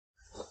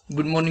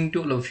Good morning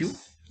to all of you.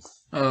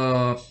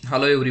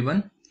 Hello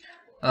everyone.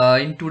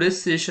 In today's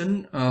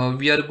session,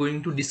 we are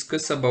going to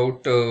discuss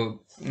about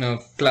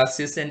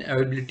classes and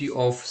availability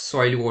of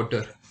soil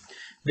water.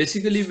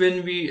 Basically,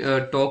 when we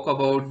talk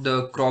about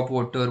the crop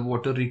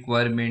water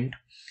requirement,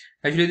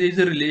 actually there is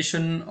a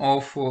relation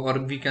of, or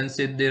we can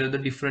say there are the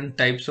different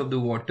types of the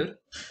water.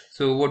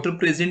 So water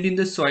present in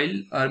the soil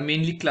are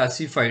mainly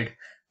classified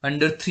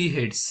under three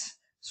heads.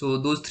 So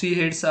those three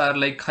heads are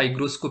like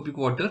hygroscopic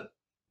water,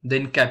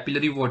 then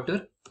capillary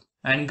water,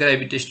 and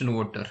gravitational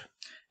water.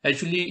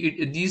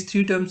 Actually, these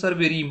three terms are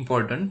very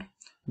important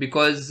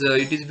because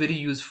it is very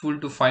useful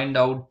to find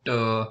out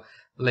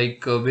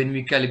when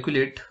we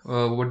calculate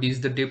what is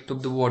the depth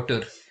of the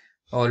water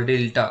or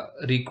delta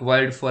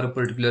required for a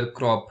particular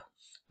crop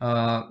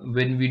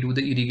when we do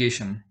the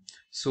irrigation.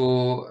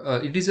 So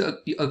it is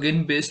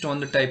again based on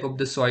the type of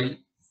the soil,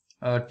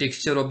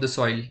 texture of the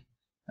soil,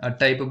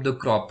 type of the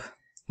crop,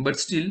 but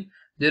still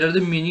there are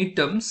the many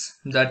terms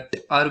that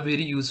are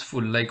very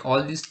useful. Like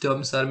all these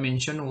terms are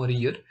mentioned over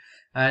here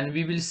and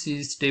we will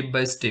see step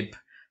by step.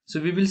 So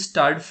we will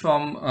start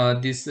from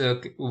these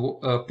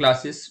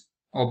classes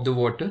of the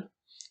water.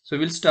 So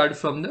we'll start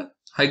from the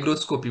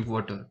hygroscopic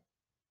water.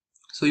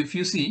 So if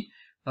you see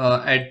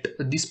at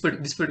this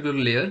particular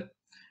layer,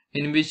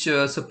 in which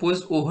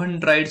suppose oven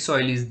dried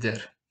soil is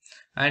there,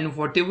 and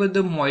whatever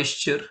the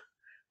moisture,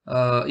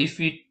 if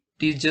it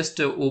is just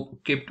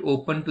kept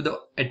open to the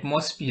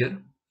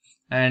atmosphere,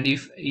 and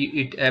if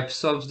it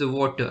absorbs the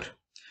water,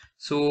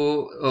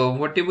 so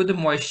whatever the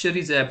moisture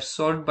is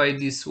absorbed by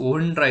this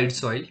oven dried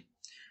soil,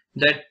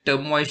 that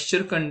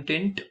moisture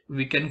content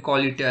we can call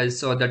it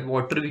as, or that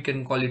water we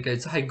can call it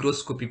as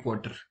hygroscopic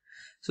water.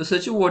 So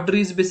such a water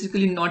is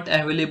basically not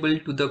available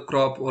to the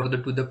crop or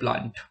to the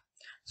plant.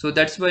 So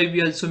that's why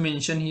we also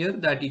mention here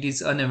that it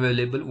is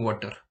unavailable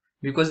water,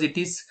 because it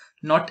is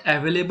not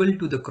available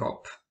to the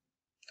crop.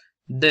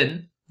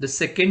 Then the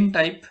second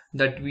type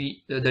that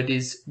that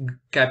is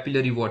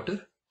capillary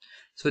water.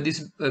 So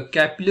this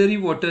capillary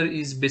water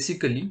is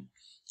basically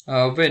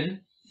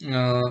when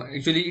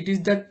actually it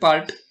is that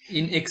part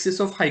in excess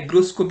of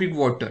hygroscopic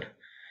water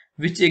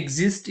which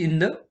exists in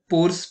the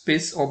pore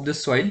space of the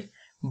soil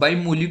by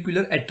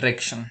molecular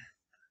attraction.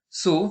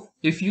 So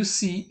if you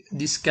see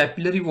this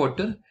capillary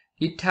water,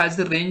 it has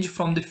a range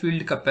from the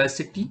field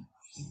capacity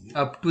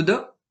up to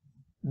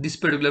this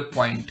particular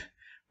point.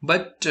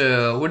 But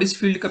what is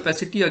field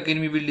capacity,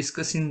 again we will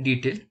discuss in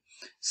detail.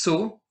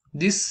 So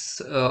this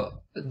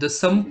the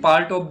some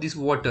part of this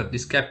water,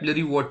 this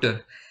capillary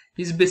water,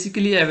 is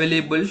basically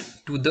available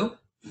to the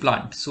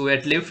plant. So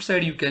at left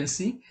side you can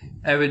see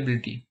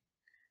availability.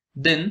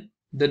 Then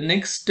the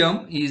next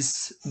term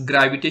is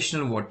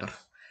gravitational water.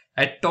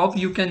 At top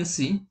you can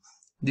see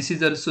this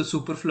is also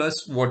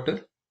superfluous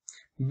water.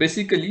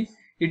 Basically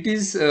it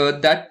is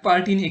that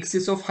part in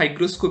excess of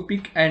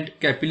hygroscopic and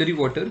capillary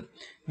water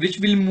which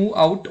will move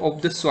out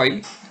of the soil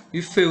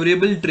if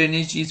favorable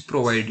drainage is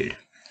provided.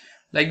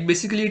 Like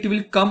basically it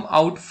will come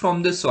out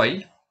from the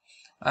soil,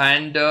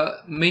 and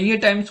many a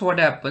times what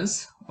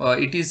happens,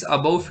 it is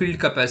above field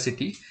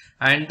capacity,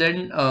 and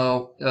then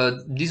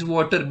this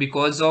water,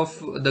 because of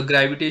the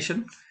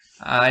gravitation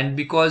and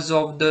because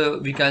of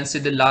the, we can say,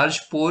 the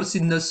large pores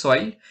in the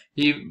soil,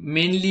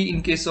 mainly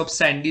in case of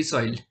sandy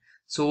soil,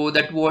 so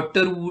that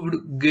water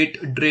would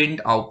get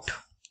drained out.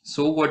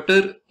 So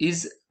water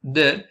is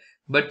there,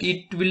 but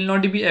it will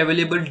not be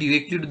available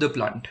directly to the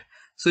plant.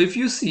 So if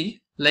you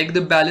see, like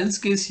the balance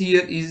case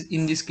here is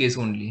in this case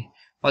only.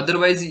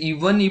 Otherwise,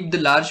 even if the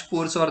large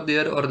pores are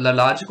there or the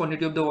large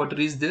quantity of the water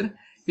is there,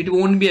 it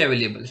won't be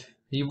available.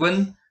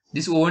 Even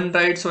this oven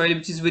dried soil,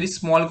 which is very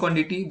small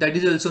quantity, that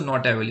is also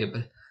not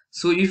available.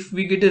 So if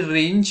we get a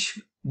range,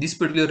 this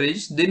particular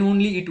range, then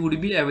only it would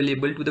be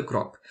available to the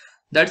crop.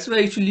 That's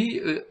why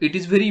actually it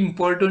is very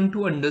important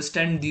to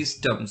understand these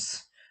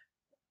terms.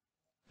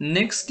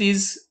 Next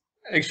is,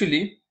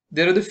 actually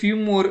there are the few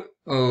more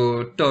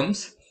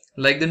terms.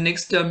 Like the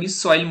next term is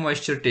soil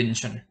moisture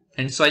tension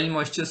and soil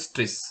moisture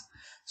stress.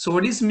 So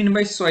what is meant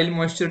by soil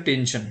moisture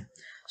tension?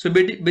 So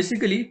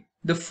basically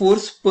the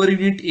force per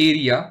unit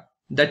area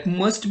that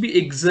must be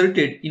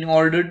exerted in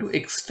order to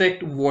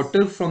extract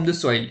water from the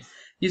soil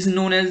is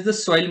known as the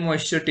soil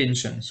moisture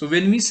tension. So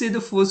when we say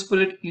the force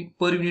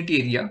per unit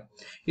area,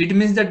 it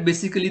means that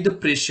basically the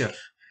pressure.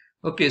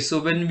 Okay, so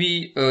when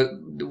we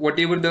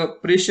whatever the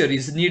pressure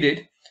is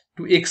needed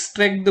to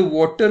extract the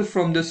water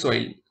from the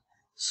soil,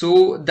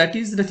 so that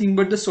is nothing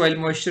but the soil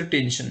moisture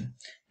tension,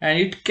 and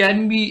it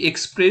can be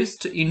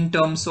expressed in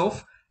terms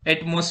of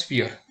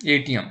atmosphere,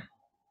 ATM.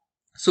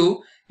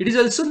 So it is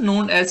also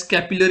known as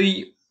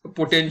capillary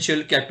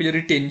potential,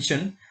 capillary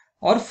tension,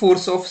 or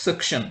force of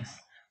suction.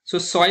 So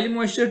soil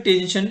moisture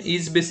tension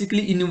is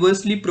basically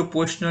inversely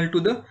proportional to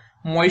the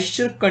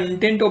moisture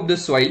content of the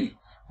soil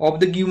of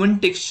the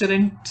given texture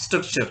and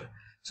structure.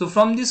 So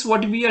from this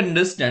what we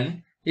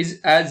understand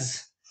is,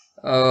 as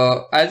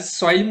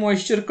soil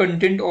moisture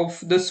content of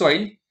the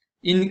soil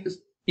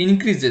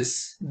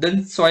increases,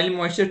 then soil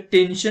moisture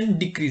tension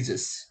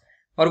decreases,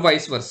 or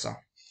vice versa.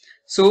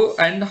 So,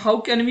 and how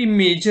can we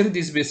measure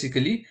this?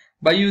 Basically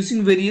by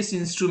using various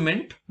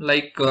instrument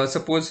like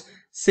suppose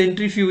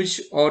centrifuge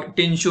or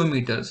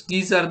tensiometers.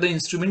 These are the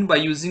instrument by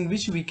using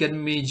which we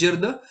can measure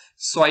the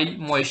soil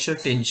moisture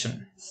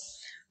tension.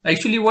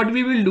 Actually what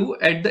we will do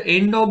at the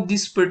end of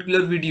this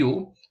particular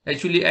video,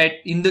 actually at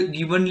in the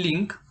given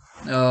link,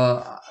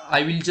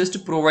 I will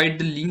just provide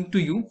the link to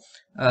you.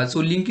 So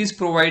link is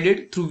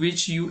provided through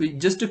which you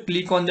just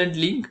click on that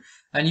link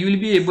and you will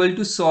be able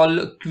to solve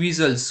a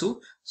quiz also.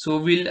 So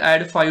we'll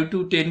add 5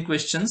 to 10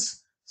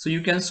 questions, so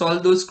you can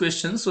solve those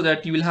questions so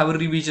that you will have a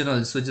revision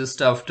also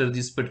just after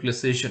this particular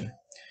session.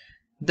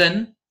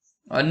 Then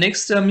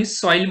next term is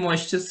soil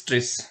moisture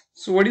stress.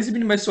 So what is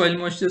meant by soil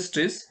moisture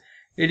stress?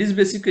 It is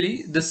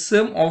basically the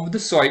sum of the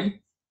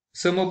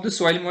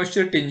soil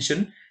moisture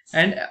tension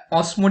and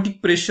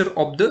osmotic pressure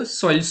of the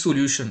soil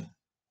solution.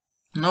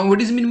 Now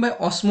what is meant by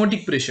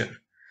osmotic pressure?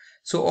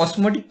 So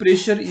osmotic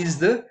pressure is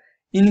the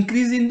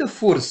increase in the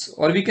force,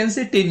 or we can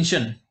say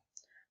tension,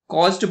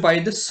 caused by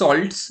the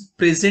salts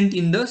present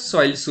in the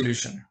soil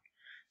solution.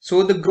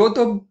 So the growth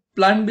of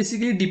plant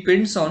basically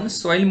depends on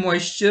soil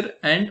moisture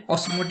and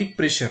osmotic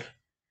pressure.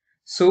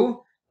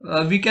 So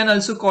we can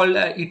also call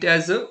it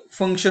as a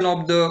function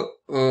of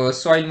the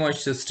soil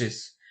moisture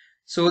stress.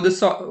 So the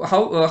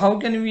how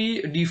can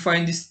we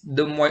define this,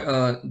 the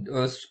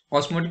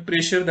osmotic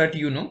pressure, that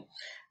you know,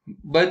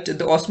 but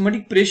the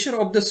osmotic pressure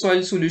of the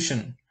soil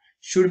solution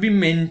should be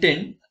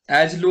maintained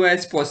as low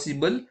as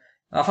possible.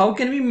 How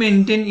can we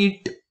maintain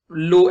it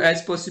low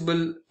as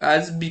possible?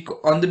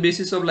 On the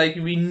basis of, like,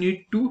 we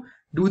need to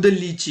do the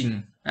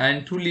leaching,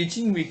 and through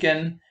leaching we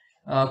can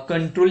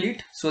control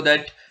it, so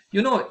that,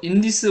 you know,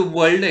 in this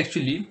world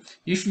actually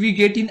if we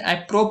get in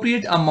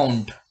appropriate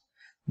amount,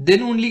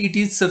 then only it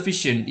is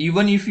sufficient.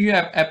 Even if you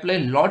apply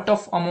lot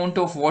of amount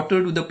of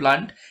water to the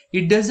plant,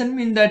 it doesn't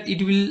mean that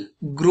it will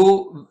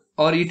grow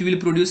or it will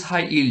produce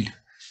high yield.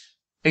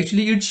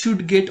 Actually it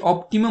should get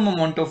optimum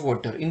amount of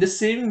water. In the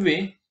same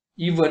way,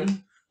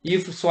 even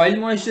if soil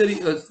moisture,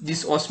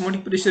 this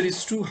osmotic pressure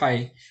is too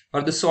high,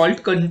 or the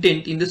salt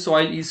content in the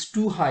soil is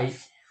too high,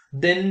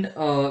 then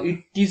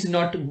it is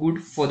not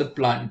good for the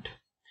plant.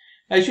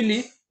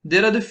 Actually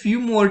there are the few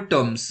more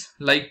terms,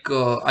 like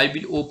I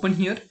will open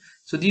here.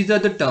 So these are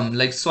the terms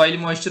like soil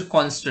moisture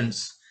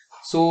constants.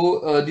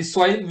 So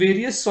the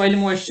various soil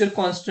moisture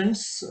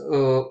constants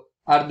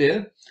are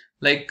there,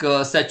 like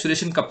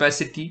saturation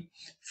capacity,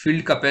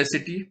 field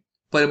capacity,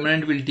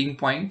 permanent wilting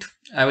point,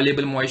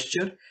 available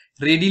moisture,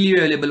 readily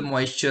available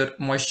moisture,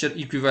 moisture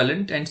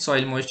equivalent, and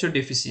soil moisture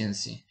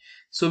deficiency.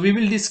 So we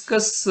will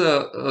discuss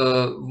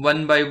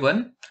one by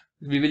one.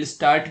 We will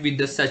start with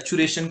the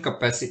saturation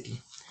capacity.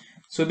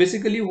 So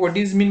basically what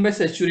is meant by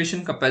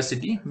saturation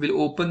capacity?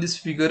 We'll open this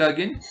figure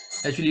again.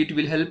 Actually it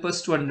will help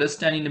us to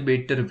understand in a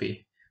better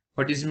way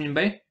what is meant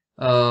by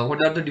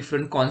what are the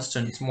different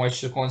constants,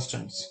 moisture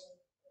constants.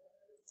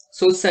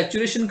 So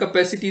saturation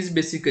capacity is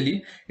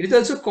basically, it is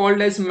also called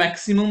as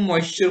maximum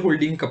moisture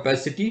holding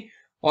capacity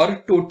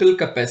or total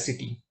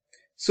capacity.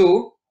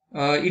 So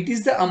it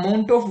is the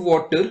amount of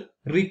water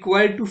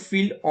required to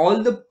fill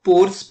all the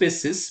pore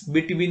spaces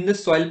between the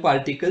soil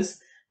particles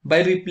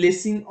by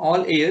replacing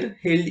all air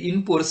held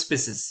in pore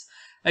spaces.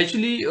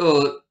 Actually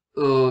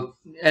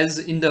as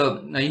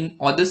in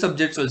other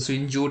subjects also,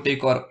 in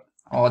geotech or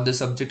other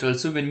subject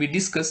also, when we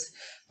discuss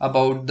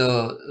about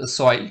the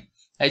soil,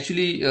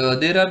 actually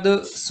there are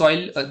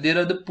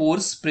the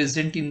pores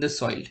present in the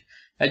soil.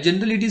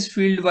 Generally it is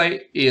filled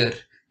by air,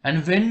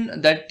 and when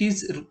that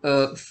is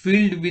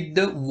filled with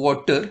the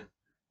water,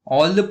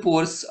 all the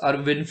pores are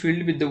when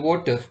filled with the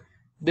water,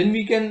 then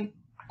we can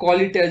call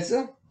it as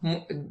a,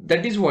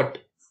 that is what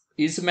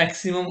is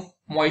maximum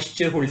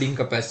moisture holding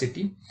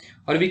capacity,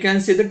 or we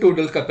can say the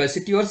total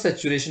capacity or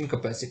saturation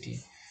capacity.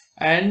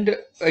 And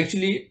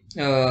actually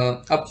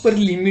upper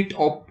limit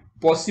of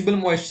possible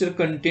moisture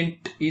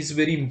content is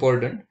very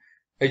important,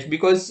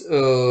 because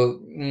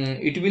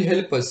it will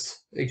help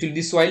us. Actually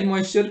the soil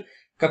moisture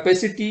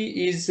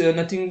capacity is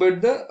nothing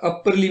but the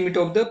upper limit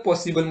of the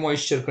possible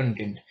moisture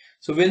content.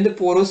 So when the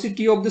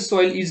porosity of the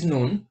soil is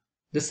known,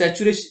 the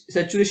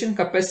saturation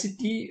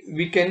capacity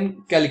we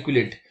can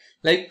calculate.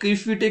 Like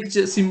if we take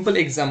a simple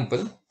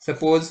example,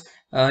 suppose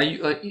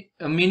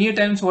many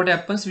times what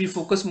happens, we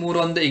focus more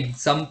on the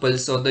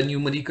examples or the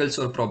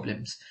numericals or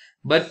problems,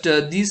 but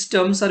these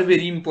terms are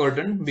very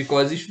important,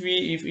 because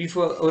if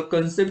our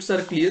concepts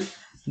are clear,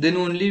 then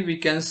only we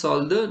can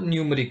solve the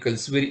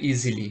numericals very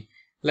easily.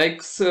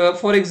 Like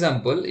for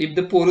example, if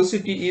the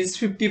porosity is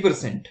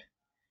 50%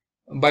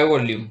 by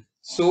volume,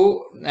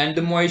 so, and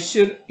the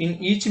moisture in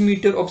each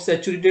meter of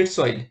saturated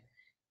soil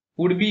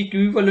would be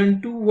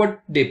equivalent to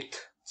what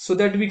depth, so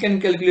that we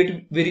can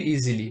calculate very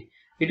easily.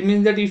 It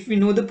means that if we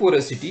know the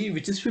porosity,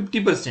 which is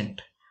 50%,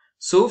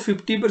 so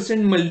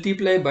 50%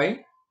 multiply by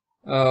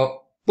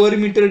per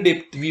meter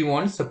depth we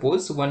want.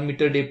 Suppose 1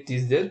 meter depth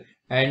is there,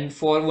 and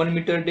for 1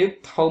 meter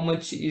depth how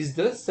much is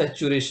the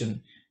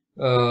saturation,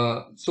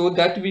 so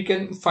that we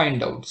can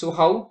find out. So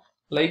how,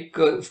 like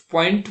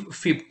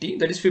 0.50,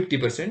 that is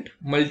 50%,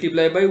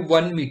 multiply by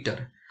 1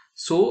 meter.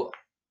 So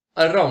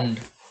around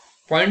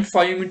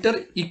 0.5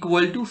 meter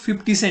equal to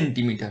 50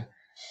 centimeter.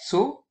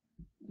 So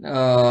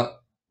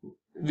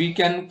we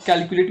can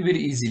calculate very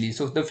easily.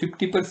 So the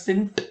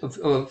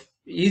 50%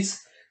 is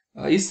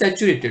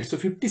saturated. So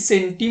 50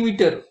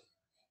 centimeter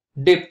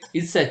depth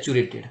is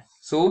saturated.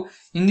 So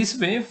in this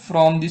way,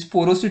 from this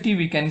porosity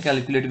we can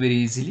calculate very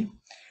easily.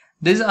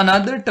 There is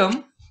another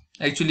term.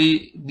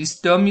 Actually, this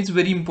term is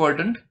very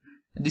important.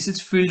 This is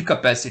field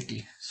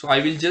capacity. So I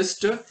will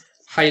just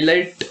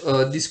highlight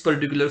this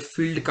particular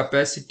field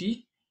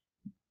capacity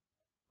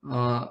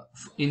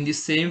in the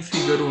same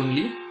figure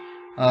only,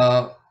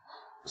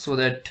 so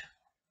that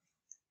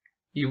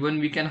even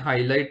we can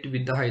highlight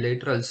with the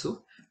highlighter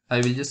also. I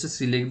will just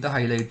select the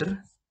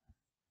highlighter.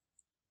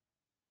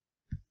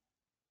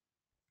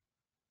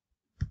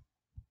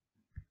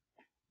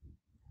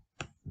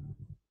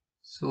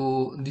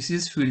 So this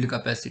is field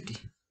capacity.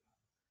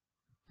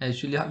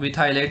 Actually with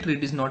highlighter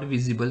it is not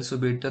visible, so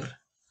better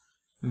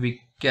we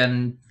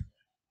can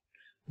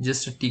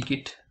just tick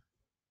it.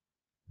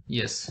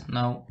 Yes,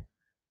 now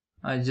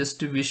I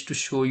just wish to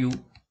show you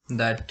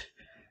that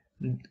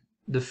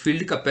the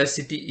field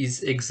capacity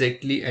is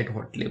exactly at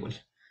what level.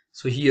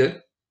 So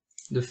here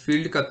the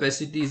field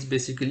capacity is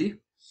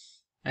basically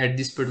at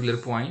this particular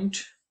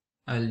point.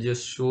 I'll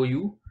just show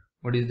you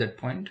what is that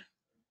point.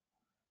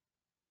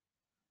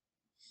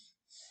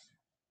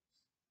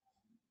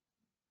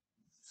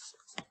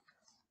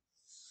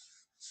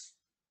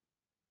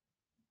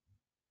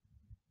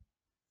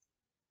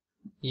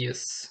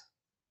 Yes,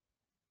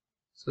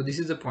 so this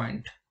is the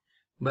point,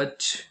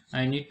 but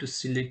I need to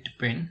select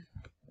pen.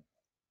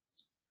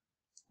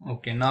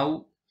 Okay,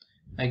 now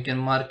I can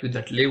mark you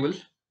that level.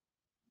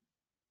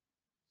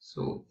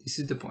 So this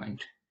is the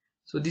point.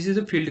 So this is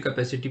the field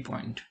capacity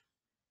point.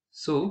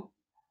 So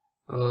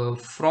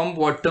from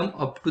bottom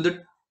up to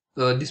the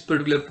this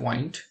particular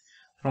point,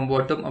 from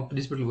bottom up to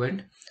this particular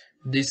point,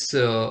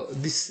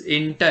 this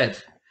entire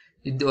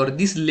or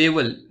this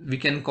level we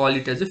can call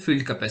it as a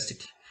field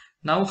capacity.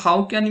 Now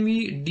how can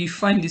we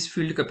define this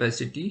field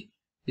capacity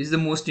is the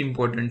most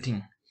important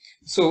thing.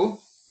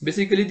 So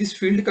basically this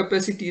field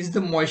capacity is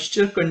the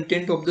moisture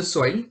content of the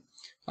soil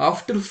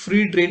after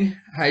free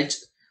drainage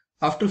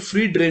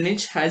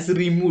has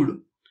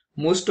removed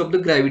most of the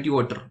gravity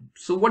water.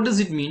 So what does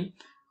it mean?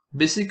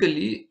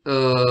 Basically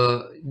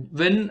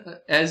when,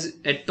 as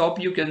at top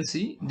you can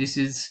see, this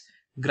is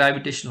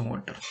gravitational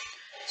water.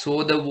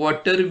 So the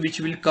water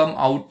which will come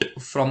out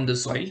from the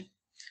soil,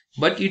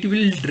 but it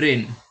will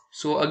drain.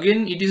 So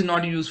again it is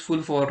not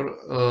useful for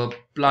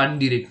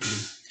plant directly.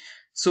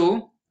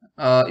 So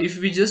if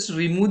we just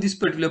remove this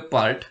particular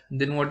part,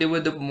 then whatever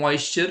the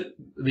moisture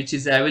which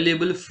is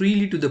available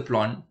freely to the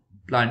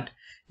plant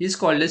is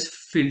called as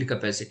field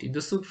capacity.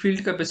 The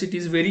field capacity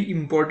is very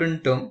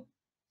important term.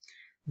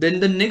 Then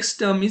the next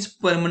term is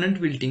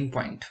permanent wilting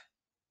point.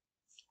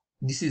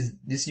 This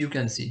you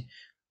can see.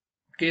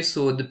 Okay,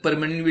 so the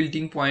permanent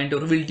wilting point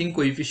or wilting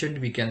coefficient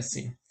we can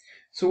see.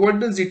 So what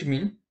does it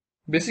mean?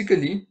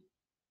 Basically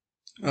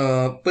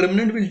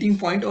permanent wilting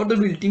point or the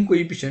wilting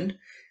coefficient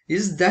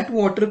is that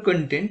water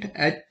content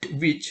at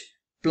which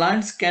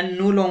plants can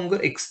no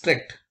longer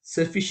extract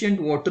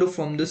sufficient water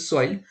from the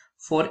soil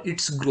for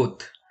its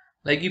growth.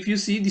 Like if you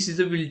see, this is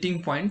a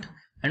wilting point,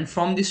 and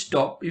from this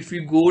top if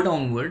we go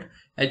downward,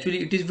 actually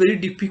it is very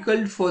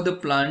difficult for the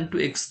plant to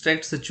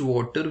extract such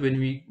water when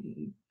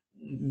we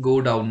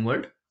go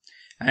downward,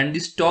 and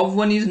this top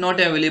one is not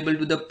available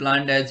to the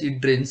plant as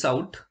it drains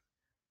out,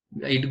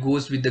 it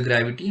goes with the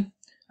gravity,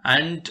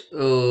 and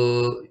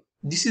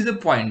this is the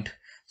point.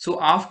 So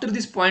after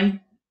this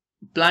point,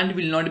 plant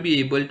will not be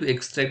able to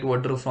extract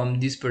water from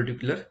this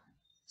particular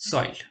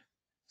soil.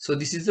 So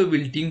this is the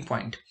wilting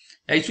point.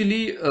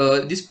 Actually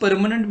this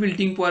permanent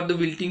wilting point, the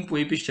wilting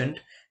coefficient,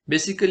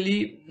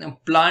 basically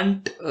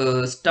plant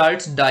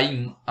starts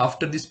dying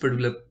after this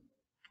particular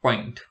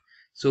point.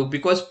 So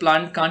because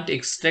plant can't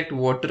extract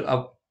water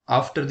up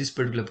after this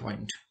particular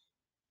point.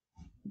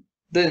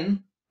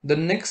 Then the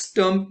next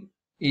term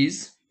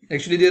is,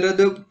 actually there are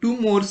the two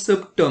more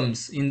sub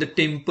terms in the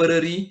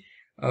temporary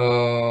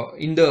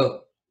in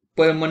the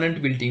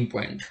permanent wilting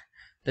point.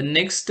 The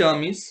next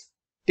term is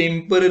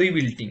temporary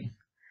wilting.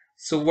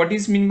 So what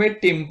is mean by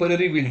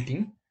temporary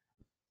wilting?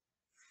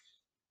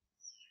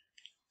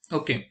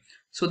 Okay,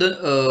 so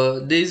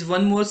there is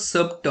one more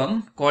sub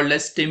term called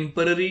as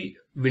temporary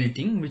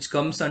wilting, which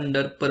comes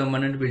under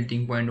permanent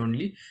wilting point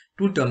only.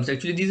 Two terms,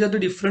 actually these are the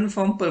different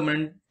from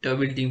permanent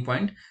wilting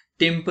point: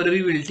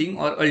 temporary wilting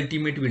or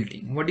ultimate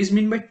wilting. What is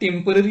mean by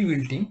temporary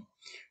wilting?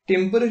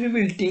 Temporary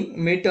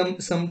wilting may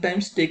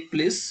sometimes take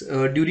place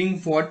during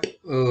what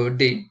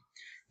day,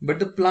 but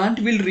the plant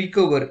will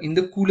recover in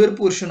the cooler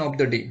portion of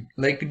the day.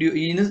 Like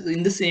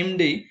in the same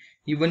day,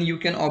 even you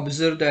can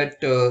observe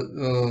that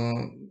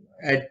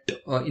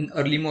in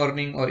early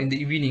morning or in the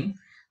evening,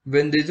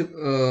 when there's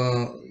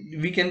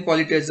we can call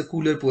it as the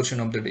cooler portion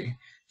of the day.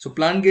 So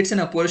plant gets an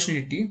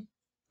opportunity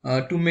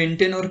to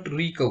maintain or to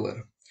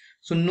recover.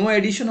 So no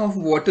addition of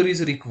water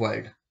is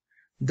required.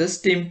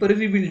 Thus,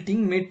 temporary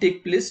wilting may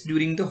take place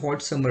during the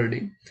hot summer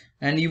day,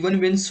 and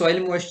even when soil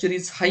moisture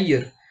is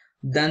higher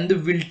than the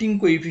wilting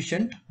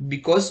coefficient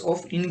because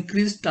of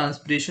increased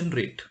transpiration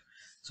rate.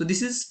 So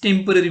this is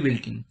temporary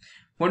wilting.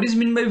 What is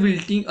meant by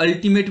wilting?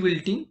 Ultimate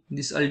wilting.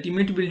 This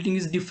ultimate wilting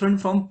is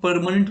different from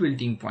permanent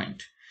wilting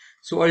point.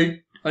 So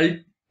it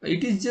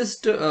is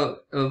just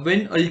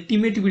when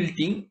ultimate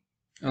wilting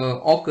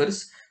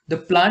occurs, the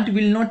plant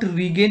will not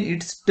regain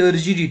its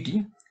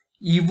turgidity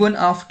even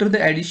after the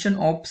addition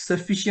of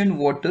sufficient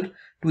water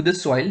to the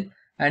soil,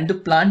 and the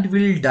plant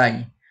will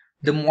die.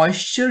 The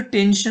moisture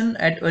tension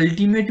at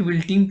ultimate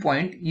wilting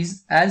point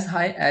is as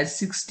high as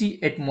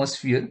 60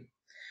 atmosphere.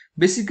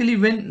 Basically,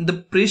 when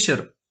the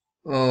pressure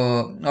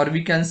or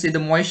we can say the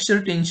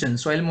moisture tension,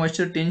 soil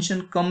moisture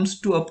tension comes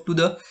to up to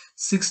the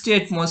 60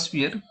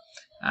 atmosphere,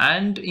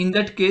 and in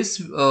that case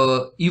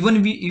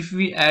even if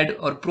we add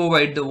or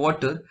provide the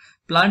water,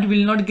 plant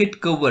will not get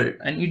covered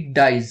and it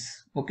dies.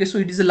 Okay, so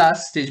it is the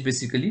last stage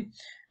basically.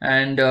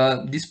 And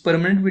this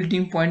permanent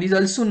wilting point is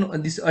also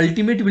this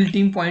ultimate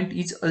wilting point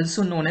is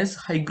also known as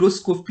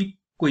hygroscopic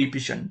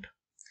coefficient.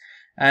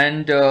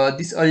 And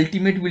this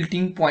ultimate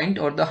wilting point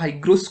or the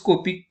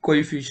hygroscopic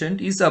coefficient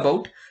is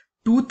about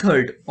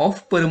 2/3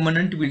 of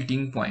permanent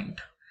wilting point.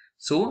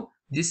 So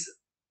this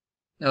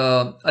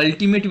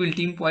ultimate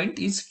wilting point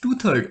is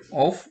 2/3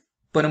 of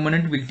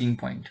permanent wilting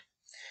point.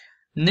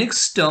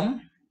 Next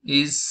term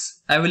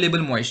is available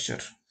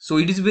moisture. So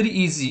it is very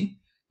easy,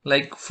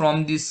 like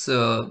from this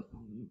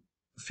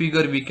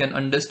figure we can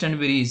understand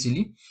very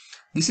easily.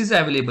 This is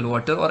available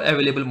water or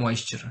available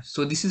moisture.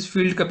 So this is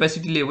field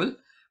capacity level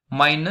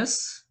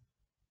minus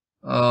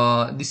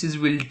this is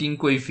wilting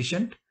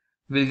coefficient,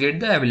 will get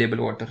the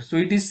available water. So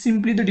it is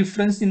simply the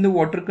difference in the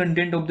water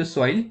content of the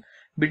soil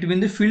between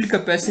the field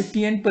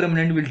capacity and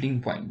permanent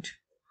wilting point.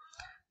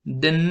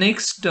 The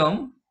next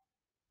term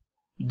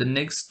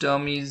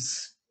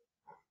is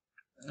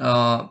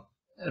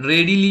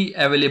readily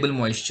available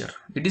moisture.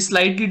 It is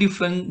slightly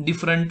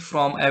different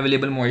from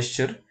available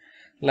moisture.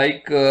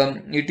 Like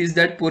it is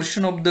that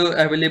portion of the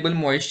available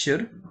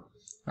moisture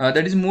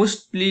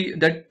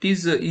that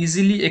is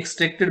easily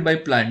extracted by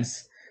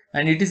plants,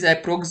 and it is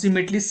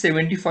approximately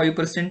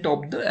 75%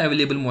 of the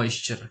available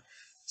moisture.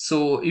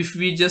 So if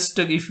we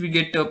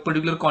get a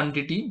particular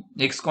quantity,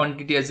 x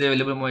quantity as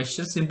available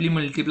moisture, simply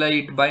multiply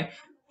it by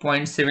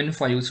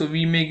 0.75, so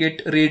we may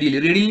get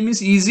readily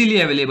means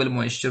easily available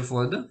moisture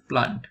for the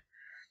plant.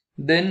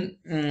 Then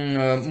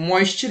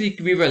moisture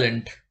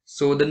equivalent.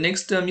 So the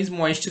next term is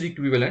moisture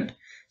equivalent.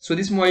 So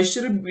this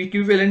moisture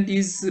equivalent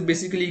is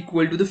basically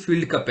equal to the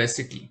field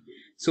capacity,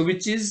 so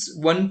which is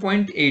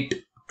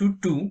 1.8 to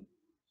 2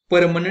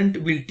 permanent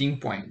wilting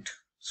point.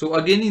 So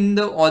again, in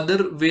the other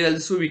way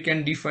also we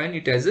can define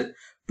it as a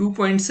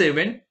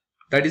 2.7,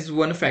 that is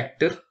one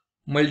factor,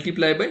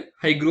 multiplied by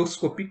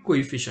hygroscopic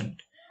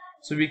coefficient.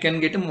 So we can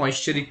get a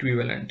moisture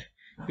equivalent,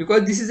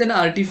 because this is an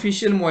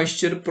artificial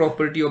moisture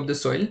property of the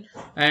soil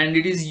and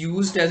it is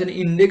used as an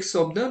index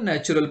of the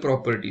natural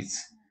properties.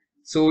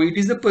 So it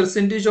is the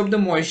percentage of the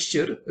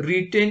moisture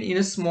retained in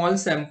a small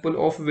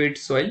sample of wet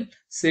soil,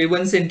 say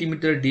 1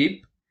 centimeter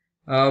deep,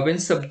 when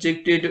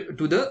subjected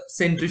to the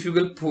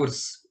centrifugal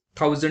force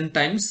 1000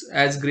 times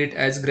as great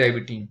as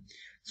gravity.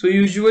 So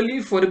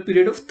usually for a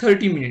period of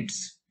 30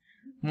 minutes.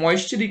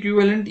 Moisture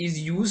equivalent is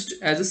used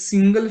as a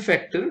single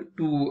factor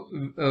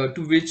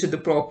to which the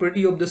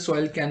property of the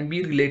soil can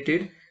be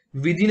related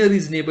within a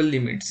reasonable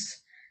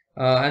limits.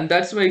 And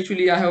that's why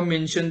actually I have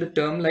mentioned the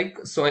term like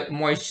soil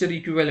moisture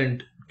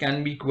equivalent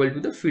can be equal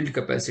to the field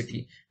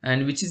capacity,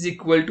 and which is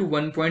equal to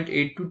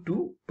 1.8 to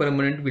 2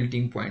 permanent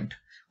wilting point,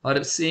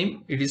 or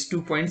same it is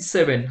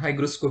 2.7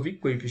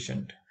 hygroscopic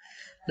coefficient.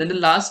 Then the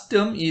last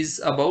term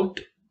is about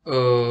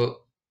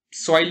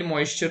soil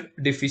moisture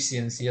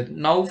deficiency.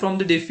 Now from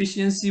the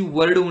deficiency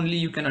word only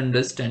you can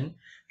understand,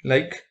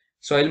 like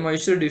soil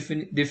moisture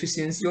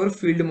deficiency or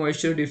field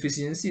moisture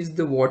deficiency is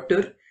the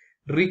water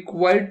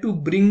required to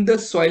bring the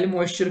soil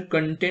moisture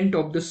content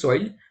of the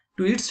soil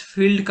to its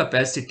field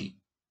capacity.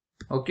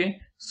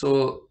 Okay,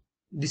 so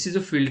this is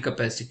a field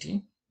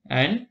capacity,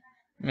 and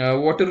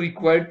water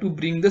required to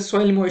bring the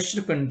soil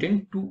moisture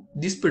content to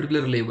this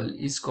particular level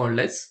is called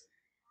as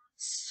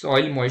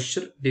soil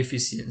moisture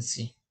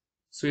deficiency.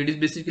 So it is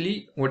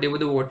basically whatever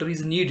the water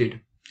is needed.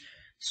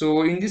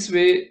 So in this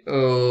way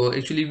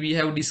actually we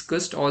have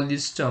discussed all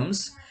these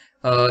terms.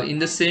 In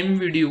the same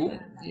video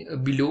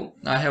below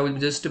I have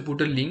just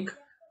put a link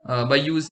by using